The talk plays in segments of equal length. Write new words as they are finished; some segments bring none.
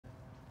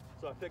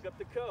So I pick up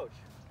the coach.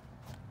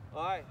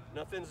 All right,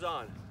 nothing's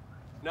on.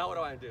 Now what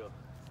do I do?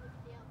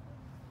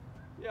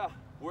 Yeah,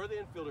 where are the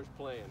infielders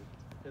playing?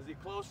 Is he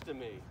close to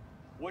me?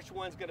 Which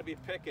one's gonna be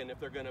picking if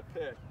they're gonna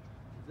pick?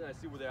 Then I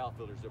see where the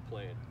outfielders are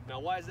playing. Now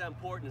why is that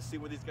important to see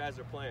where these guys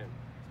are playing?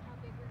 How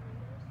big are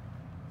windows?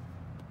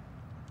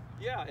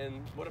 Yeah,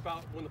 and what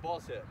about when the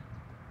ball's hit?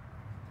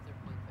 If they're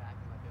pulling back,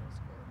 they might be able to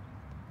score.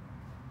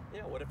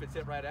 Yeah, what if it's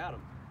hit right at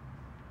them?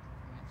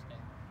 You might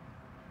stay.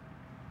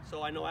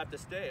 So I know I have to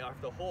stay, I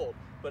have to hold.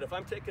 But if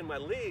I'm taking my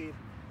lead,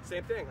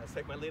 same thing. Let's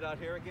take my lead out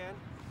here again.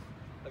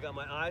 I got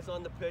my eyes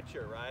on the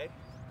pitcher, right?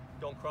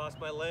 Don't cross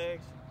my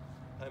legs.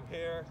 I'm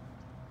here.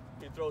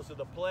 He throws to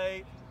the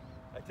plate.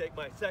 I take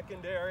my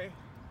secondary.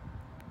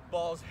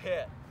 Ball's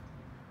hit.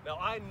 Now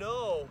I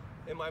know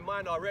in my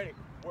mind already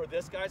where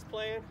this guy's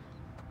playing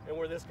and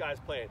where this guy's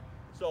playing.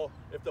 So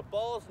if the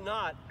ball's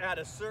not at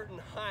a certain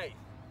height,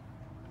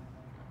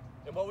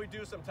 and what we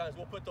do sometimes,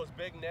 we'll put those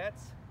big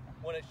nets,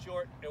 one at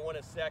short and one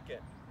at second,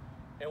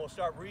 and we'll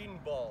start reading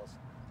balls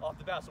off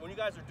the bat. So when you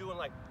guys are doing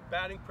like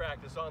batting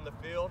practice on the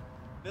field,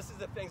 this is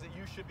the things that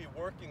you should be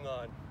working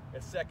on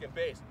at second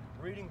base.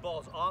 Reading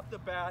balls off the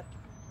bat,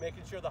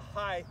 making sure the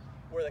height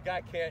where the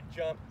guy can't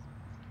jump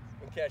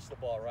and catch the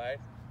ball, right?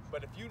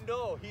 But if you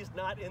know he's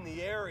not in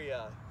the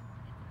area,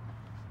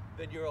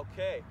 then you're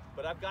okay.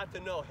 But I've got to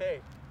know, hey,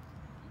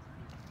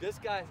 this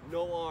guy,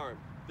 no arm.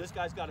 This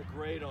guy's got a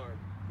great arm.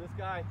 This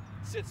guy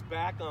sits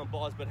back on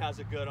balls but has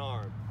a good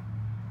arm.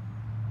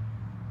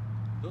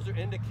 Those are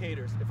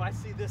indicators. If I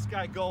see this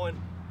guy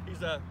going, he's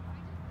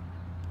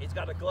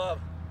got a glove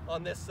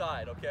on this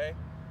side, okay?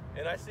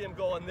 And I see him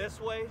going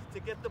this way to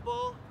get the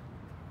ball,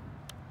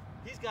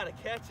 he's got to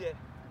catch it,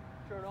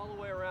 turn all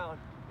the way around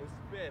and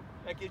spin.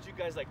 That gives you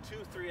guys like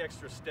 2-3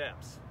 extra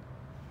steps.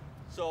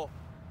 So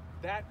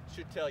that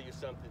should tell you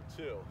something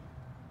too.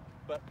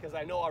 But because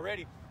I know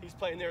already he's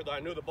playing there, I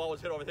knew the ball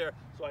was hit over there,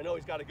 so I know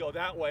he's got to go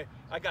that way.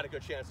 I got a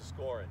good chance of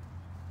scoring.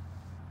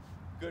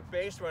 Good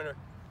base runner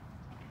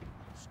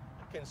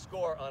can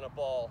score on a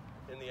ball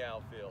in the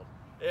outfield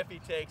if he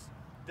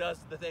does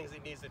the things he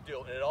needs to do.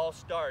 And it all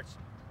starts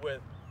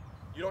with,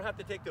 you don't have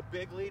to take the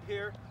big lead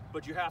here,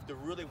 but you have to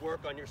really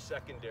work on your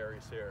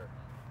secondaries here.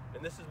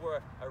 And this is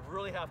where I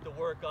really have to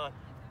work on,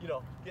 you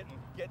know,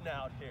 getting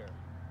out here.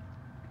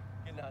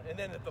 Getting out. And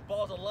then if the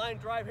ball's a line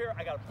drive here,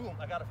 I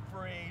gotta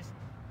freeze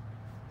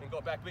and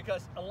go back,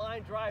 because a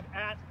line drive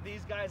at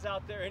these guys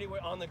out there anyway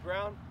on the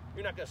ground,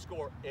 you're not gonna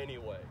score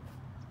anyway.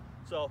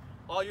 So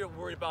all you're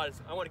worried about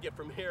is, I want to get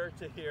from here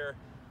to here,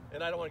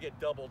 and I don't want to get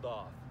doubled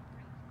off.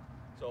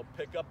 So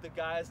pick up the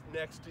guys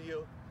next to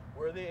you.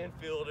 Where are the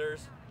infielders?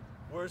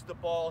 Where's the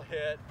ball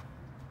hit?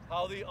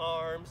 How are the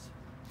arms?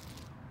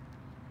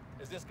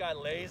 Is this guy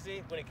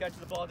lazy? When he catches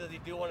the ball, does he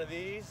do one of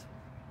these?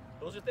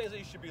 Those are things that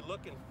you should be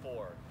looking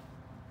for.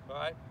 All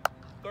right,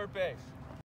 third base.